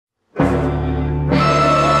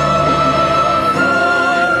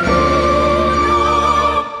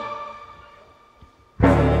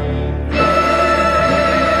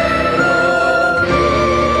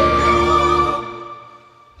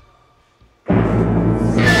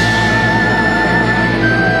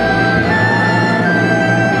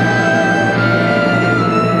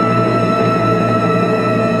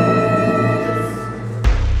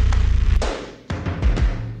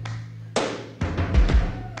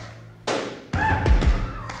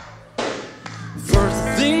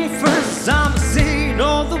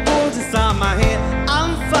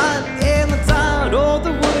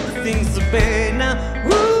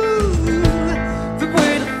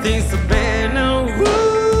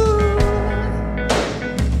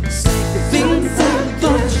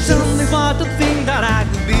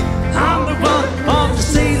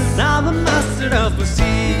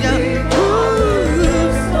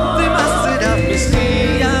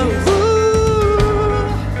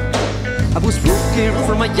here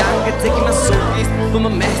from my younger, taking my soul from my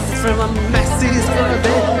message, from my message, from my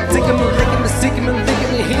bed, taking my licking, my sticking, my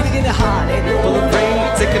licking, my hitting the heart, full of rain,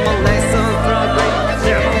 taking my lesson for a break,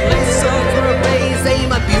 taking my lesson for a break, say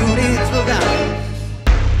my beauty through God.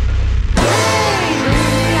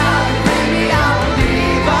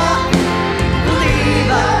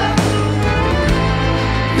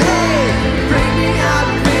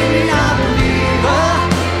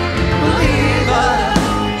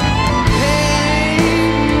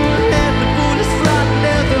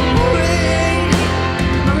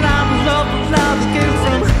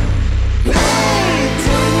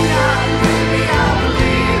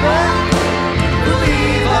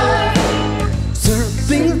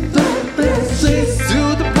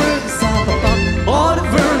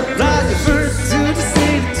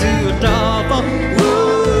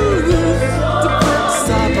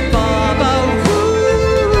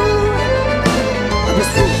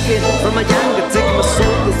 From my younger, taking my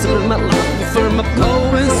soul, selling my life for my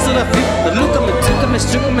poems, so I feel. Look at me, took me,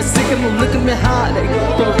 shook me, sick me, look at me, heartache.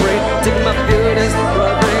 For my brain, take my beauties, for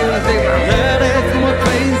my brain, take my headache, for my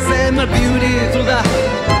pain, send my beauty through the.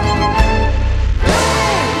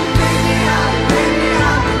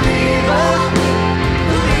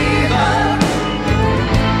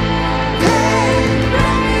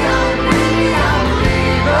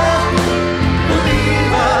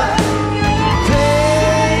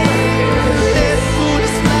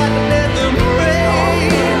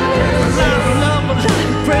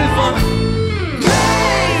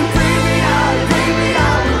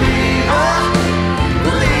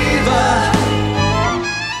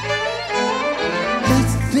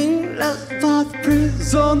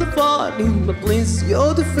 On the body, my bliss,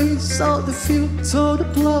 you're the face of the field, so the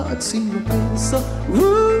blood's in my veins, so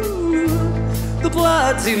ooh, the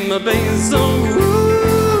blood's in my veins, so ooh.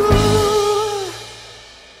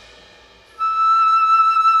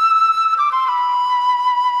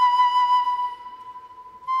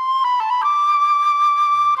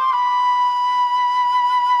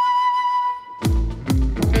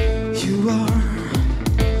 You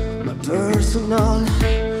are my personal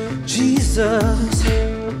Jesus.